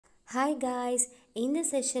Hi guys, in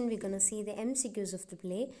this session we're gonna see the MCQs of the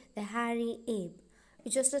play The Hairy Ape,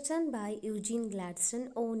 which was written by Eugene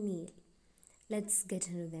Gladstone O'Neill. Let's get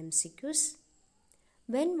into the MCQs.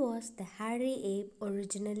 When was The Hairy Ape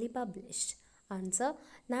originally published? Answer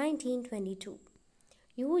 1922.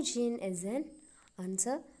 Eugene is an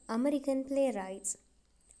answer American playwright.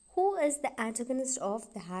 Who is the antagonist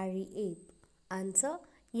of The Hairy Ape? Answer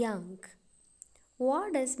Young.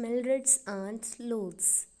 What is Mildred's aunt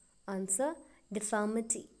loathes? Answer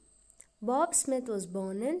deformity. Bob Smith was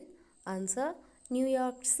born in answer New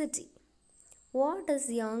York City. What is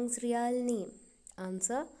Young's real name?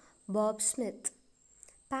 Answer Bob Smith.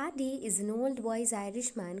 Paddy is an old wise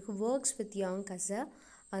Irishman who works with Young as a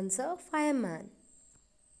answer fireman.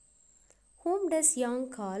 Whom does Young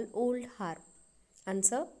call Old Harp?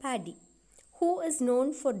 Answer Paddy. Who is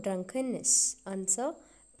known for drunkenness? Answer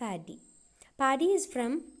Paddy. Paddy is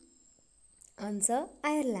from answer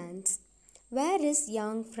Ireland. Where is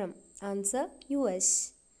Young from? Answer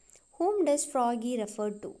US. Whom does Froggy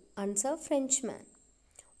refer to? Answer Frenchman.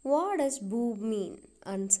 What does boob mean?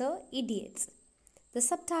 Answer idiots. The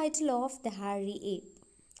subtitle of The Hairy Ape.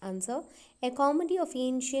 Answer a comedy of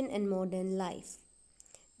ancient and modern life.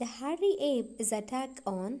 The Hairy Ape is attack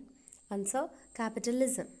on answer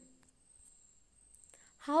capitalism.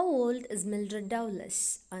 How old is Mildred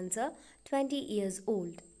Dowless? Answer 20 years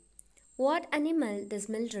old. What animal does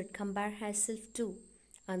Mildred compare herself to?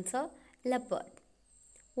 Answer leopard.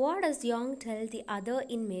 What does Young tell the other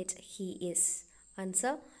inmate he is?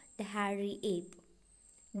 Answer the hairy ape.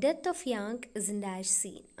 Death of Young is in dash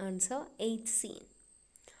scene. Answer 8th scene.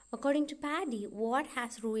 According to Paddy, what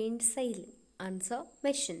has ruined sailing? Answer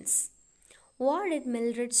machines. What did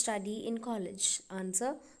Mildred study in college?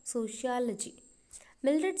 Answer sociology.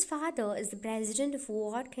 Mildred's father is the president of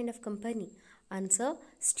what kind of company? Answer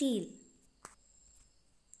steel.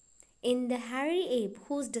 In The Hairy Ape,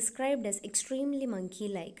 who is described as extremely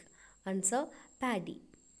monkey-like? Answer Paddy.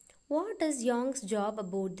 What is Young's job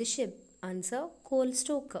aboard the ship? Answer coal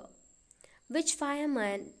stoker. Which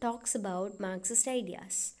fireman talks about Marxist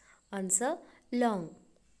ideas? Answer Long.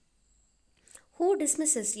 Who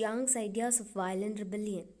dismisses Young's ideas of violent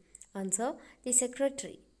rebellion? Answer the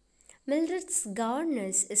secretary. Mildred's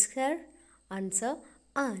governess is her answer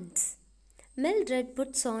aunt. Mildred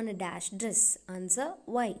puts on a dash dress. Answer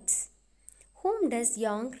white. Whom does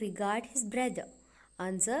Young regard his brother?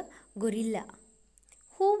 Answer gorilla.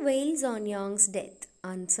 Who wails on Young's death?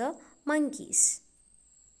 Answer monkeys.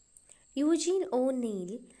 Eugene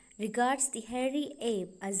O'Neill regards The Hairy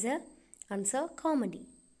Ape as a answer comedy.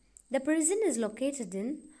 The prison is located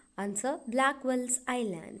in answer Blackwell's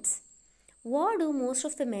Island. What do most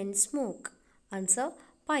of the men smoke? Answer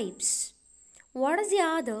pipes. What does the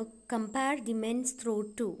author compare the men's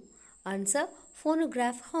throat to? Answer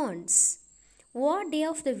phonograph horns. What day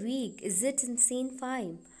of the week is it in scene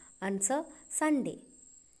 5? Answer Sunday.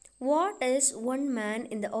 What is one man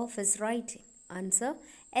in the office writing? Answer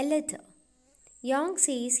a letter. Young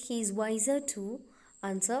says he is wiser to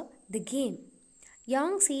answer the game.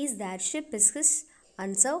 Young says that ship is his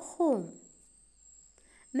answer home.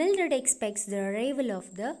 Mildred expects the arrival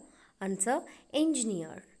of the answer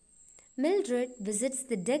engineer. Mildred visits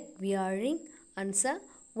the deck wearing answer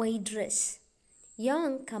white dress.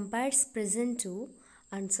 Young compares prison to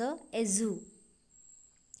answer a zoo.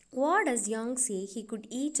 What does Young say he could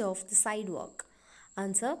eat off the sidewalk?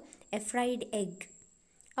 Answer a fried egg.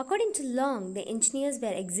 According to Long, the engineers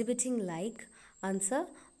were exhibiting like answer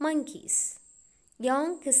monkeys.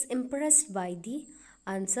 Young is impressed by the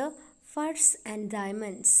answer furs and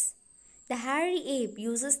diamonds. The hairy ape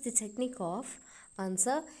uses the technique of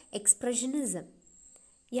answer expressionism.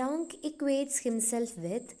 Young equates himself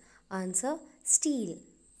with answer steel.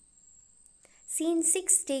 Scene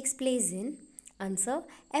 6 takes place in answer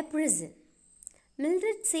a prison.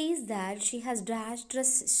 Mildred says that she has dash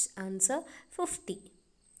dresses. Answer 50.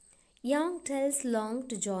 Young tells Long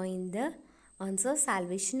to join the answer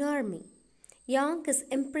Salvation Army. Young is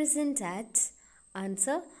imprisoned at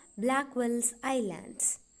answer Blackwell's Island.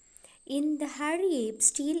 In The Hairy Ape,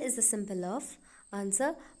 steel is the symbol of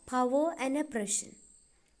answer power and oppression.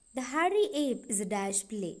 The Hairy Ape is a dash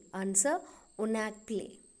play. Answer Onak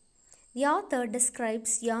play. The author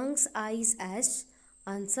describes Young's eyes as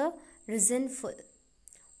answer resentful.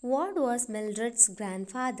 What was Mildred's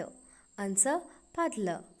grandfather? Answer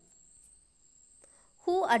puddler.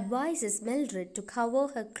 Who advises Mildred to cover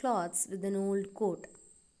her clothes with an old coat?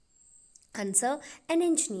 Answer an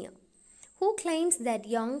engineer. Who claims that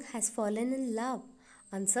Young has fallen in love?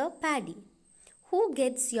 Answer Paddy. Who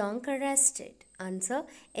gets Young arrested? Answer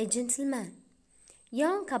a gentleman.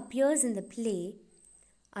 Young appears in the play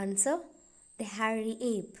Answer, the hairy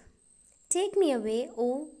ape. Take me away,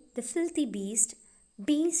 oh, the filthy beast.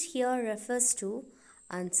 Beast here refers to,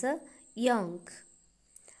 answer, yonk.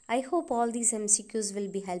 I hope all these MCQs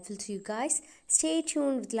will be helpful to you guys. Stay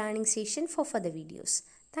tuned with Learning Station for further videos.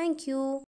 Thank you.